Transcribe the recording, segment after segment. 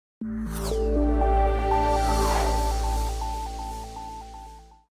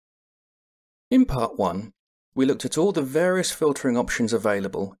In part 1, we looked at all the various filtering options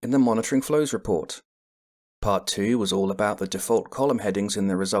available in the Monitoring Flows report. Part 2 was all about the default column headings in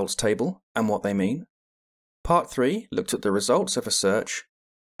the results table and what they mean. Part 3 looked at the results of a search,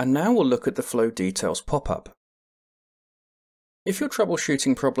 and now we'll look at the flow details pop-up. If you're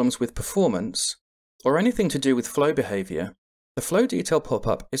troubleshooting problems with performance, or anything to do with flow behavior, the flow detail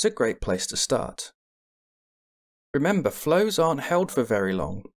pop-up is a great place to start. Remember, flows aren't held for very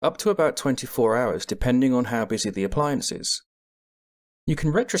long, up to about 24 hours depending on how busy the appliance is. You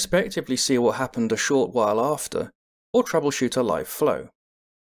can retrospectively see what happened a short while after, or troubleshoot a live flow.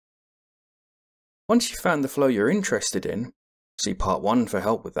 Once you've found the flow you're interested in, see part 1 for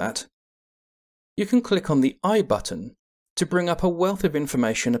help with that, you can click on the I button to bring up a wealth of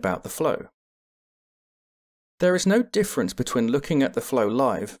information about the flow. There is no difference between looking at the flow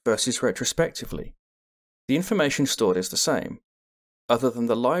live versus retrospectively. The information stored is the same, other than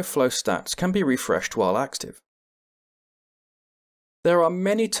the live flow stats can be refreshed while active. There are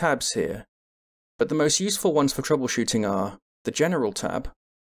many tabs here, but the most useful ones for troubleshooting are the General tab.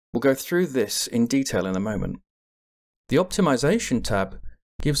 We'll go through this in detail in a moment. The Optimization tab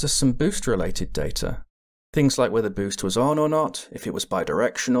gives us some boost-related data, things like whether boost was on or not, if it was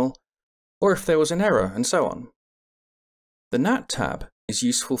bidirectional, or if there was an error, and so on. The NAT tab is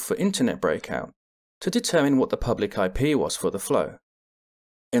useful for internet breakout, to determine what the public IP was for the flow.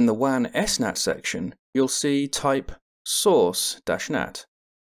 In the WAN SNAT section, you'll see type source-NAT.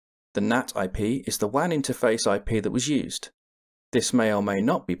 The NAT IP is the WAN interface IP that was used. This may or may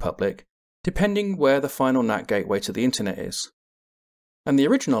not be public, depending where the final NAT gateway to the internet is. And the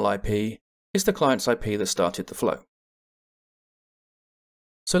original IP is the client's IP that started the flow.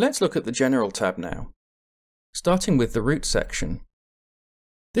 So let's look at the General tab now, starting with the route section.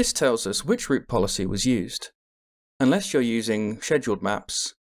 This tells us which route policy was used. Unless you're using scheduled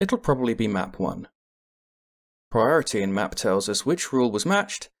maps, it'll probably be map 1. Priority in map tells us which rule was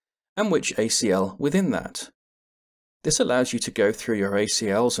matched and which ACL within that. This allows you to go through your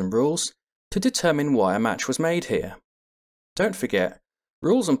ACLs and rules to determine why a match was made here. Don't forget,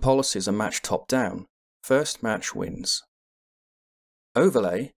 rules and policies are matched top-down. First match wins.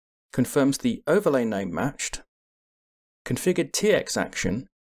 Overlay confirms the overlay name matched. Configured TX action.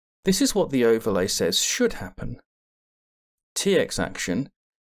 This is what the overlay says should happen. TX action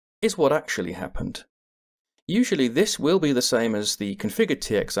is what actually happened. Usually this will be the same as the configured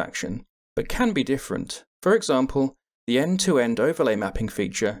TX action, but can be different. For example, the end-to-end overlay mapping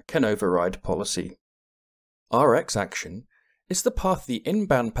feature can override policy. RX action is the path the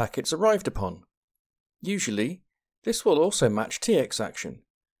inbound packets arrived upon. Usually, this will also match TX action,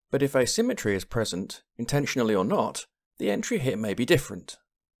 but if asymmetry is present, intentionally or not, the entry here may be different.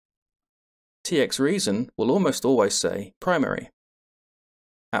 TX reason will almost always say primary.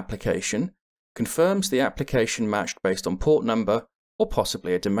 Application confirms the application matched based on port number or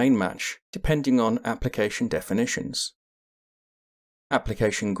possibly a domain match, depending on application definitions.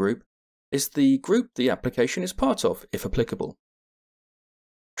 Application group is the group the application is part of, if applicable.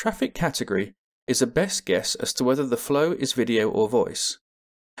 Traffic category is a best guess as to whether the flow is video or voice.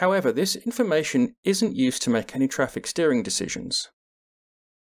 However, this information isn't used to make any traffic steering decisions.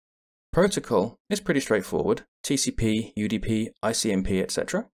 Protocol is pretty straightforward, TCP, UDP, ICMP,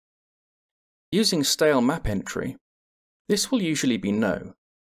 etc. Using stale map entry, this will usually be no,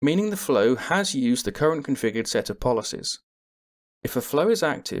 meaning the flow has used the current configured set of policies. If a flow is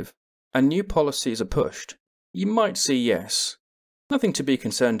active and new policies are pushed, you might see yes. Nothing to be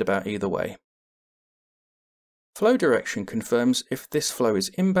concerned about either way. Flow direction confirms if this flow is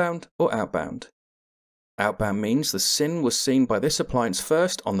inbound or outbound. Outbound means the SYN was seen by this appliance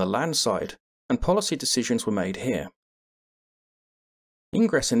first on the LAN side, and policy decisions were made here.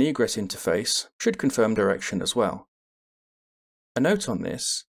 Ingress and egress interface should confirm direction as well. A note on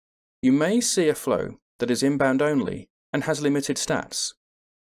this, you may see a flow that is inbound only and has limited stats.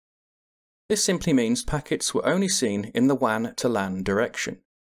 This simply means packets were only seen in the WAN to LAN direction.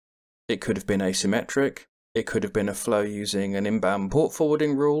 It could have been asymmetric. It could have been a flow using an inbound port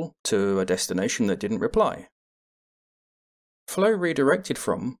forwarding rule to a destination that didn't reply. Flow redirected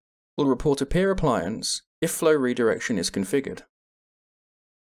from will report a peer appliance if flow redirection is configured.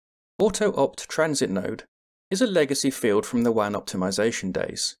 Auto-opt transit node is a legacy field from the WAN optimization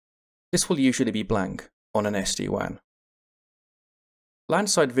days. This will usually be blank on an SD-WAN.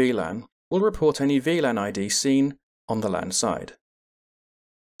 LAN-side VLAN will report any VLAN ID seen on the LAN side.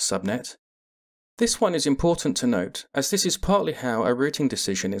 Subnet. This one is important to note, as this is partly how a routing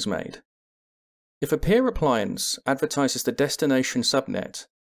decision is made. If a peer appliance advertises the destination subnet,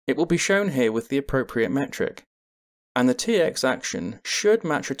 it will be shown here with the appropriate metric. and the TX action should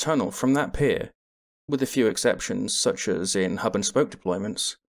match a tunnel from that peer, with a few exceptions such as in hub and spoke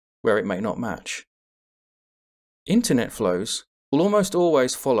deployments, where it may not match. Internet flows will almost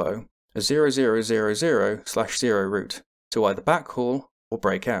always follow a 0000/0 route to either backhaul or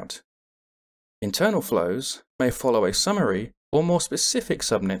break out. Internal flows may follow a summary or more specific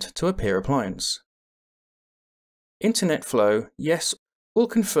subnet to a peer appliance. Internet flow yes will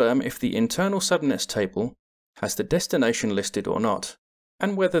confirm if the internal subnets table has the destination listed or not,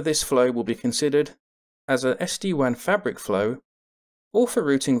 and whether this flow will be considered as a SD-WAN fabric flow or for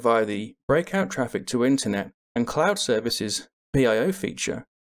routing via the breakout traffic to internet and cloud services PIO feature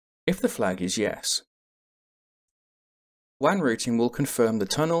if the flag is yes. WAN routing will confirm the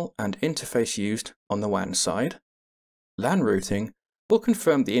tunnel and interface used on the WAN side. LAN routing will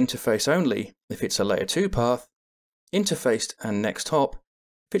confirm the interface only if it's a layer 2 path, interfaced and next hop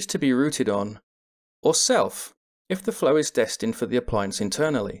if it's to be routed on, or self if the flow is destined for the appliance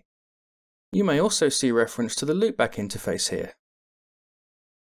internally. You may also see reference to the loopback interface here.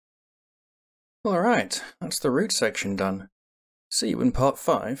 Alright, that's the root section done. See you in part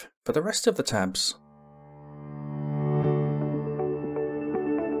 5 for the rest of the tabs.